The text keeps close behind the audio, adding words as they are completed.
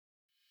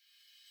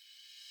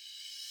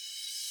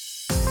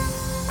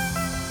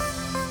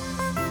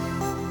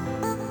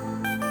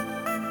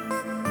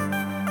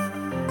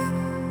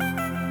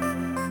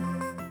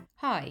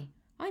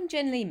I'm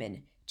Jen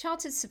Lehman,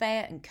 Chartered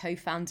Surveyor and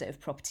co-founder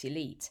of Property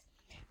Elite.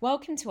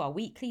 Welcome to our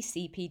weekly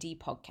CPD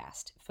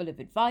podcast, full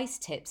of advice,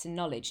 tips and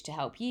knowledge to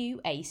help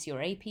you ace your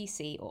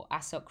APC or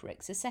ASOC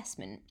RICS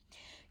assessment.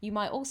 You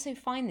might also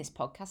find this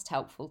podcast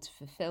helpful to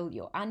fulfil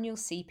your annual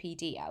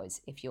CPD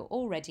hours if you're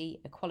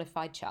already a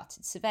qualified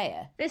Chartered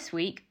Surveyor. This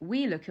week,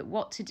 we look at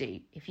what to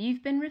do if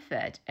you've been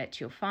referred at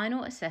your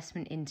final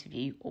assessment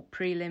interview or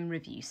prelim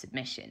review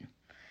submission.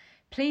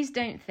 Please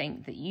don't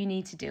think that you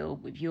need to deal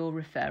with your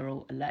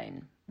referral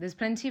alone. There's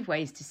plenty of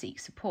ways to seek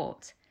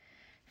support.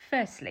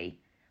 Firstly,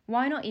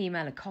 why not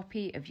email a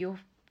copy of your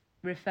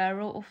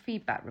referral or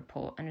feedback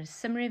report and a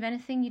summary of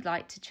anything you'd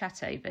like to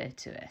chat over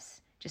to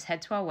us? Just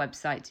head to our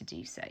website to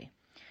do so.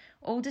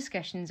 All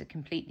discussions are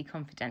completely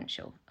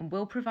confidential and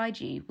we'll provide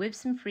you with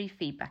some free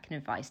feedback and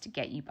advice to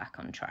get you back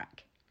on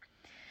track.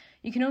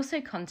 You can also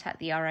contact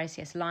the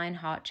RICS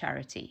Lionheart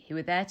charity, who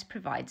are there to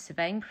provide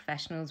surveying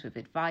professionals with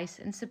advice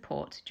and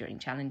support during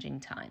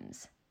challenging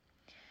times.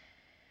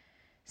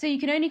 So you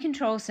can only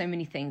control so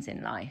many things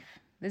in life.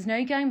 There's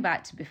no going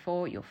back to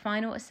before your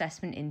final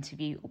assessment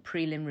interview or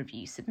prelim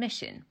review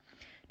submission.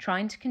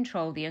 Trying to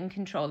control the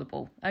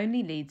uncontrollable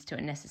only leads to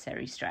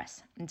unnecessary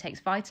stress and takes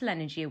vital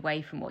energy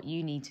away from what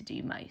you need to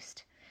do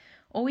most.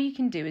 All you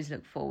can do is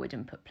look forward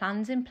and put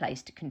plans in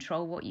place to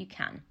control what you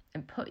can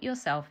and put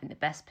yourself in the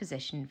best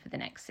position for the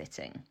next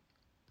sitting.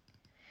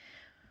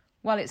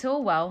 While it's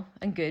all well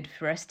and good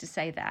for us to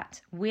say that,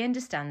 we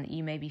understand that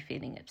you may be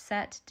feeling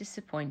upset,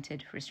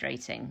 disappointed,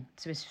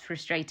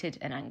 frustrated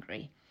and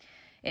angry.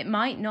 It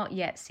might not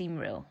yet seem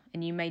real,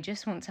 and you may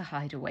just want to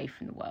hide away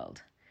from the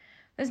world.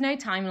 There's no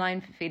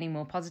timeline for feeling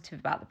more positive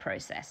about the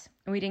process,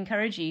 and we'd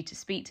encourage you to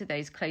speak to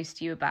those close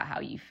to you about how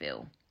you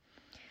feel.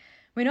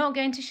 We're not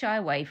going to shy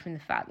away from the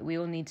fact that we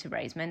all need to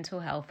raise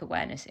mental health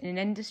awareness in an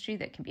industry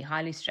that can be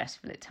highly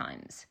stressful at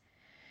times.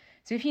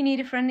 So if you need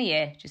a friendly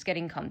ear, just get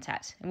in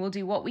contact and we'll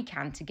do what we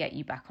can to get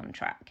you back on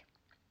track.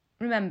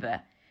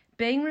 Remember,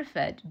 being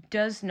referred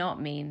does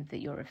not mean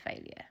that you're a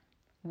failure.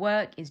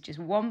 Work is just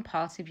one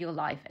part of your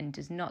life and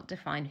does not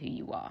define who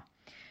you are.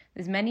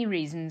 There's many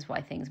reasons why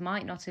things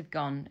might not have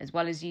gone as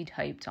well as you'd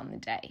hoped on the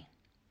day.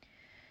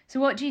 So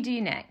what do you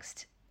do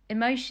next?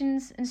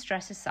 Emotions and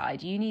stress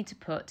aside, you need to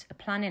put a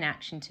plan in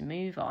action to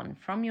move on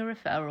from your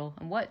referral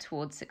and work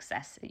towards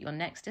success at your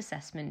next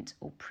assessment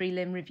or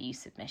prelim review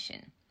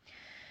submission.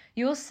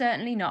 You're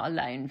certainly not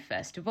alone,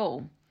 first of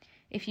all.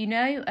 If you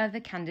know other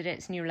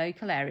candidates in your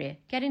local area,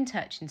 get in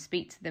touch and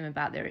speak to them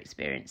about their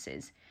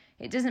experiences.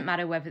 It doesn't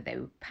matter whether they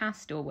were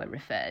passed or were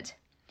referred.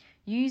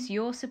 Use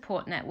your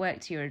support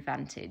network to your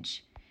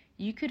advantage.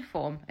 You could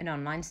form an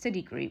online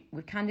study group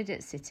with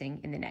candidates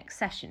sitting in the next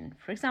session,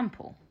 for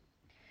example.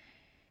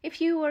 If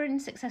you were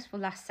unsuccessful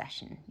last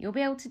session, you'll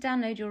be able to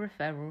download your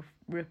referral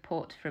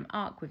report from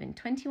ARC within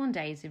 21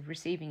 days of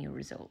receiving your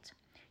result.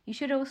 You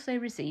should also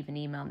receive an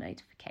email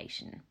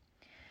notification.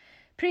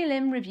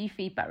 Prelim review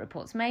feedback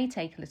reports may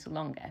take a little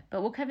longer,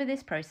 but we'll cover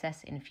this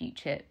process in a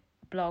future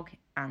blog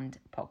and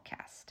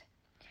podcast.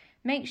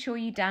 Make sure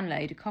you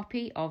download a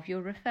copy of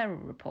your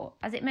referral report,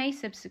 as it may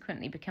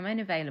subsequently become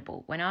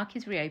unavailable when ARC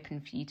is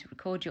reopened for you to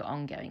record your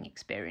ongoing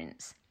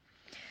experience.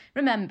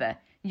 Remember,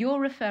 your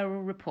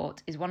referral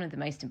report is one of the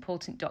most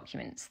important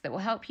documents that will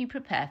help you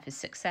prepare for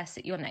success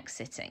at your next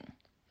sitting.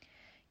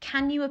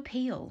 Can you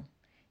appeal?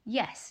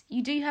 Yes,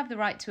 you do have the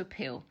right to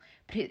appeal,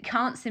 but it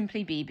can't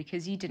simply be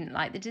because you didn't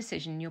like the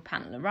decision your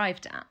panel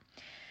arrived at.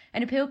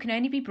 An appeal can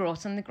only be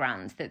brought on the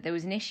grounds that there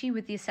was an issue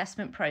with the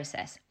assessment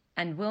process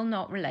and will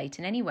not relate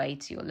in any way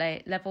to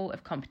your level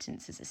of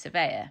competence as a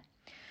surveyor.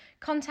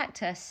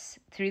 Contact us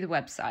through the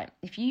website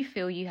if you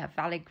feel you have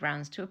valid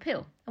grounds to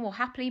appeal, and we'll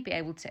happily be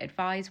able to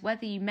advise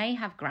whether you may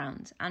have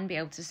grounds and be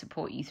able to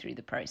support you through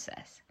the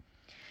process.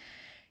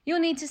 You'll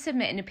need to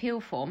submit an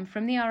appeal form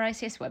from the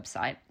RICS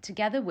website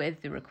together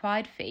with the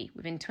required fee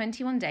within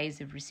 21 days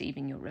of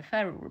receiving your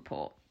referral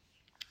report.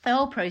 The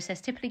whole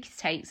process typically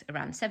takes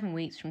around 7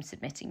 weeks from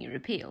submitting your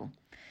appeal.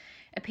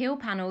 Appeal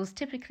panels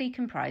typically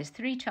comprise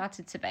 3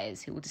 chartered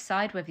surveyors who will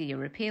decide whether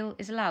your appeal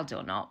is allowed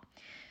or not.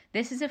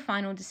 This is a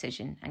final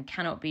decision and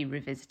cannot be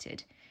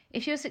revisited.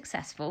 If you're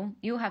successful,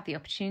 you'll have the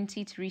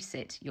opportunity to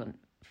resit your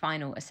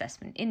final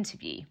assessment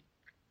interview.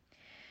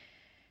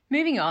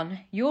 Moving on,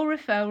 your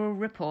referral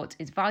report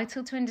is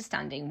vital to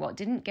understanding what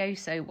didn't go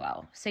so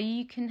well, so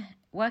you can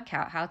work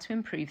out how to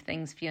improve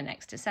things for your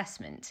next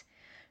assessment.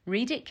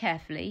 Read it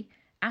carefully,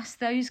 ask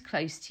those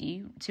close to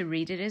you to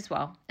read it as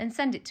well, and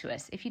send it to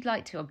us if you'd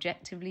like to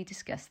objectively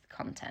discuss the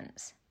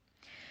contents.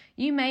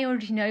 You may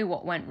already know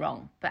what went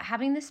wrong, but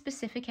having the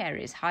specific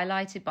areas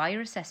highlighted by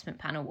your assessment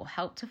panel will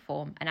help to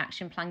form an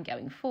action plan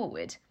going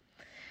forward.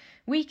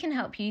 We can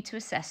help you to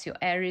assess your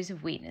areas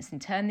of weakness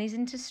and turn these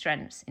into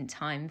strengths in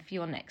time for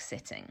your next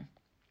sitting.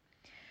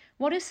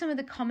 What are some of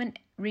the common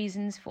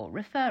reasons for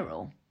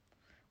referral?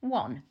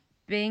 1.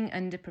 Being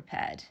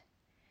underprepared.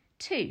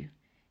 2.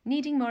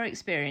 Needing more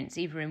experience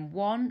either in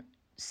one,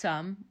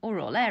 some or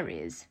all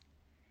areas.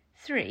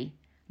 3.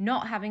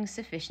 Not having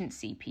sufficient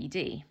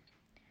CPD.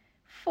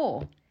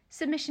 4.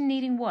 Submission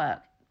needing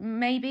work,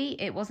 maybe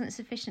it wasn't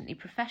sufficiently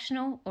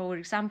professional or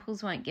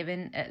examples weren't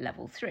given at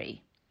level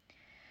 3.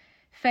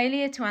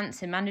 Failure to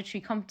answer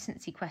mandatory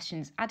competency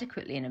questions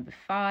adequately in number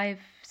 5,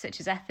 such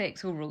as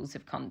ethics or rules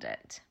of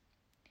conduct.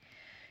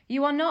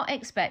 You are not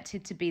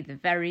expected to be the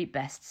very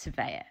best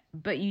surveyor,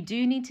 but you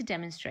do need to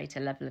demonstrate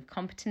a level of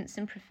competence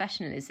and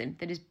professionalism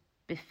that is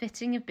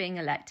befitting of being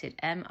elected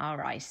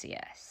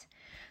MRICS.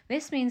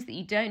 This means that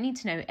you don't need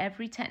to know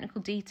every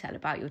technical detail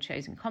about your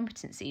chosen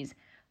competencies,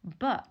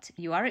 but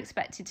you are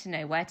expected to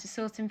know where to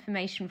source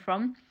information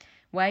from,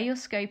 where your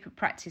scope of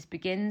practice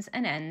begins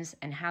and ends,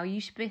 and how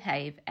you should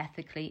behave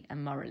ethically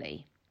and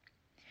morally.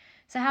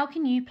 So how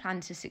can you plan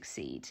to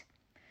succeed?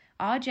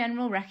 Our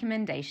general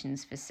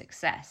recommendations for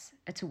success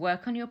are to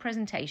work on your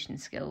presentation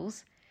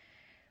skills,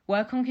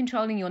 work on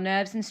controlling your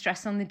nerves and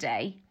stress on the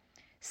day,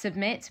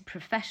 submit a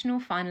professional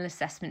final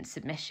assessment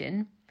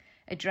submission,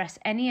 address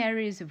any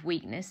areas of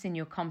weakness in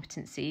your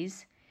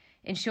competencies,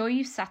 ensure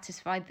you've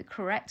satisfied the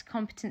correct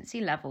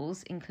competency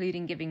levels,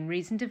 including giving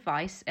reasoned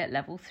advice at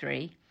level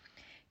 3,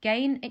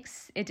 gain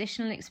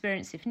additional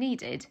experience if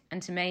needed,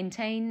 and to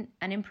maintain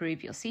and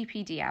improve your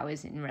CPD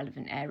hours in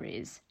relevant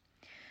areas.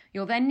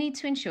 You'll then need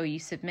to ensure you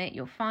submit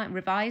your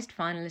revised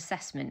final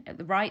assessment at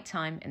the right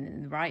time and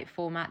in the right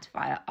format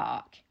via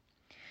ARC.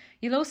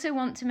 You'll also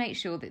want to make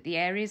sure that the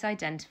areas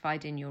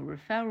identified in your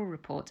referral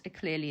report are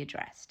clearly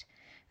addressed.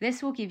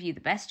 This will give you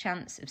the best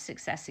chance of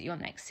success at your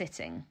next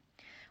sitting.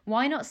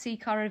 Why not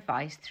seek our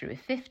advice through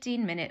a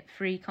 15-minute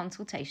free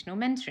consultational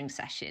mentoring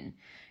session?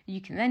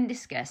 You can then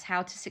discuss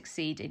how to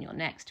succeed in your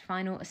next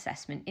final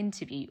assessment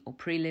interview or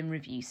prelim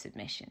review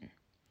submission.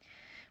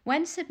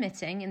 When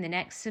submitting in the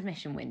next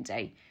submission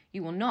window,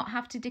 you will not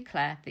have to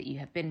declare that you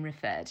have been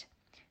referred.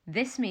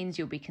 This means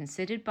you'll be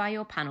considered by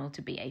your panel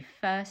to be a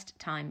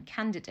first-time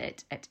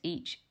candidate at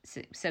each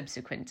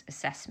subsequent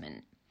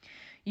assessment.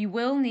 You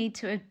will need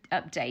to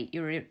update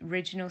your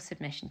original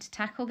submission to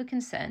tackle the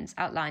concerns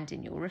outlined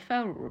in your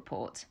referral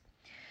report.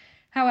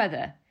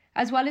 However,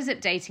 as well as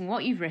updating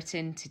what you've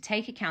written to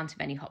take account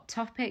of any hot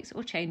topics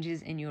or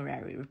changes in your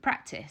area of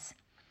practice,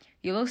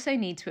 you'll also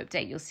need to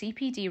update your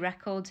CPD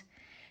record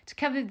to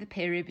cover the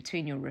period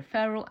between your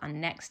referral and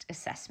next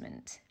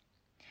assessment.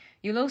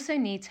 You'll also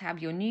need to have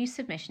your new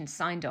submission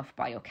signed off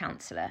by your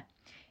counsellor.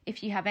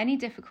 If you have any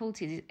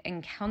difficulties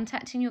in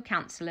contacting your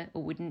counsellor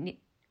or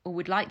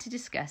would like to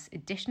discuss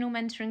additional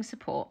mentoring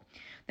support,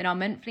 then our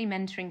monthly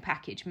mentoring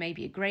package may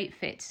be a great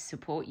fit to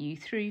support you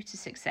through to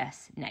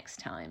success next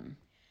time.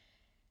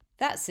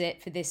 That's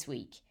it for this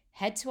week.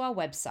 Head to our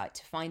website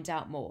to find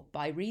out more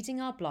by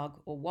reading our blog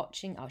or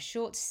watching our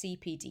short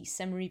CPD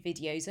summary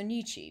videos on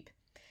YouTube.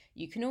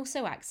 You can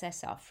also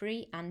access our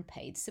free and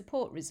paid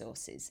support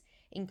resources,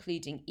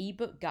 including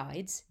ebook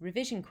guides,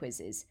 revision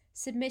quizzes,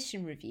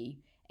 submission review,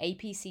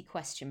 APC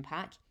question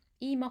pack,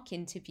 e-mock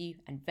interview,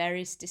 and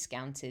various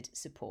discounted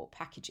support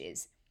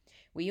packages.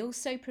 We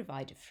also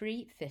provide a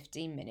free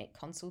 15-minute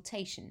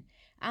consultation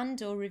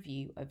and/or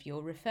review of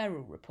your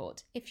referral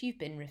report if you've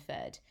been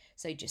referred,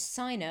 so just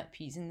sign up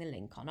using the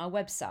link on our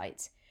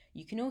website.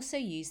 You can also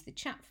use the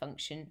chat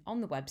function on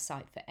the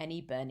website for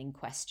any burning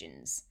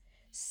questions.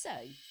 So,